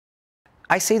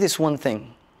I say this one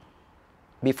thing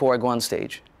before I go on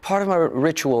stage. Part of my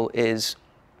ritual is,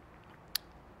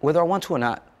 whether I want to or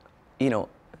not, you know,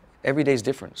 every day is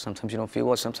different. Sometimes you don't feel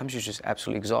well, sometimes you're just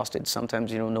absolutely exhausted,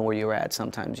 sometimes you don't know where you're at,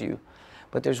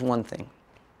 but there's one thing.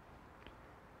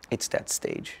 It's that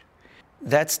stage.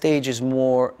 That stage is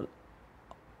more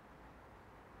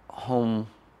home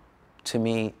to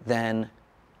me than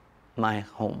my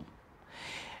home.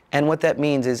 And what that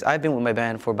means is I've been with my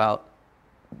band for about,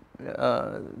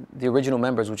 the original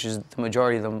members, which is the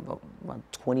majority of them, about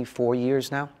 24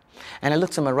 years now. And I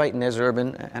look to my right and there's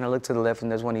Urban, and I look to the left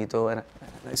and there's Juanito, and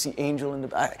I see Angel in the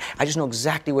back. I just know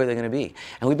exactly where they're going to be.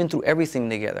 And we've been through everything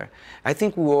together. I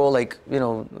think we were all like, you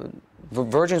know,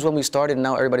 virgins when we started, and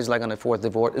now everybody's like on the 4th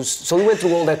divorce. So we went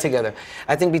through all that together.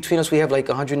 I think between us we have like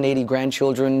 180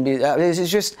 grandchildren. It's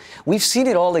just, we've seen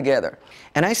it all together.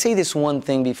 And I say this one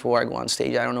thing before I go on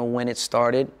stage. I don't know when it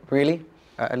started, really.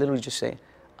 I literally just say,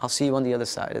 I'll see you on the other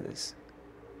side of this.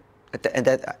 And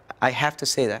that, I have to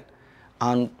say that.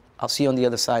 I'll see you on the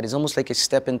other side. It's almost like a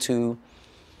step into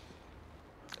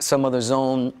some other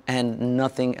zone and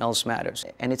nothing else matters.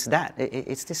 And it's that.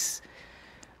 It's this,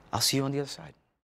 I'll see you on the other side.